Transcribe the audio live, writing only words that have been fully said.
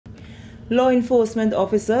Law enforcement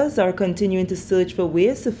officers are continuing to search for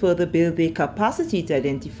ways to further build their capacity to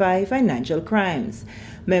identify financial crimes.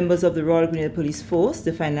 Members of the Royal Grenada Police Force,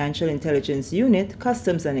 the Financial Intelligence Unit,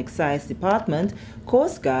 Customs and Excise Department,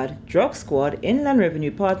 Coast Guard, Drug Squad, Inland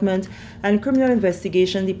Revenue Department, and Criminal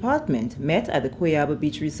Investigation Department met at the Coyaba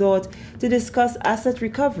Beach Resort to discuss asset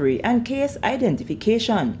recovery and case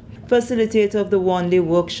identification. Facilitator of the one-day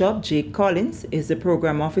workshop, Jake Collins, is the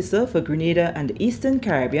program officer for Grenada and the Eastern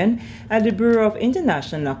Caribbean at the Bureau of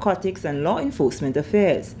International Narcotics and Law Enforcement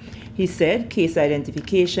Affairs. He said case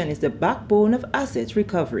identification is the backbone of asset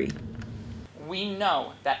recovery. We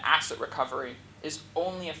know that asset recovery is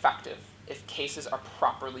only effective if cases are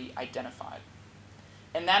properly identified.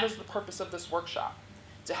 And that is the purpose of this workshop,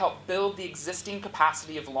 to help build the existing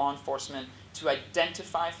capacity of law enforcement to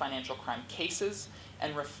identify financial crime cases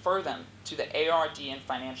and refer them to the ARD and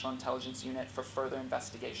Financial Intelligence Unit for further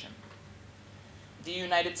investigation. The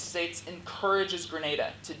United States encourages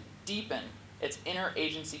Grenada to deepen its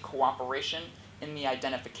interagency cooperation in the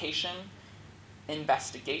identification,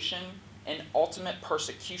 investigation, and ultimate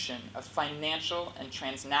persecution of financial and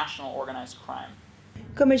transnational organized crime.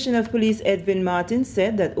 Commissioner of Police Edwin Martin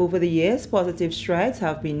said that over the years positive strides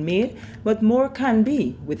have been made, but more can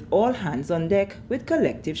be, with all hands on deck with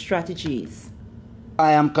collective strategies.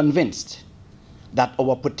 I am convinced that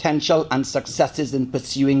our potential and successes in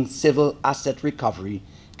pursuing civil asset recovery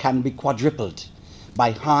can be quadrupled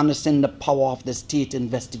by harnessing the power of the state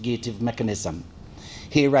investigative mechanism.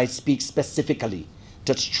 Here I speak specifically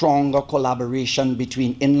to stronger collaboration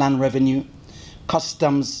between Inland Revenue,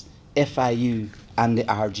 Customs, FIU, and the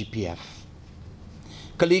RGPF.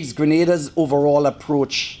 Colleagues, Grenada's overall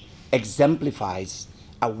approach exemplifies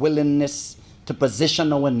a willingness to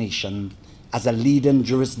position our nation as a leading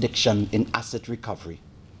jurisdiction in asset recovery.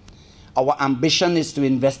 Our ambition is to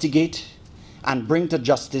investigate and bring to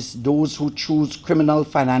justice those who choose criminal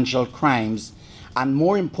financial crimes, and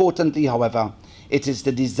more importantly, however, it is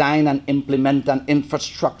to design and implement an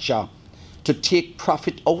infrastructure to take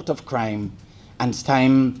profit out of crime and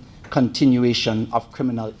stem continuation of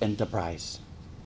criminal enterprise.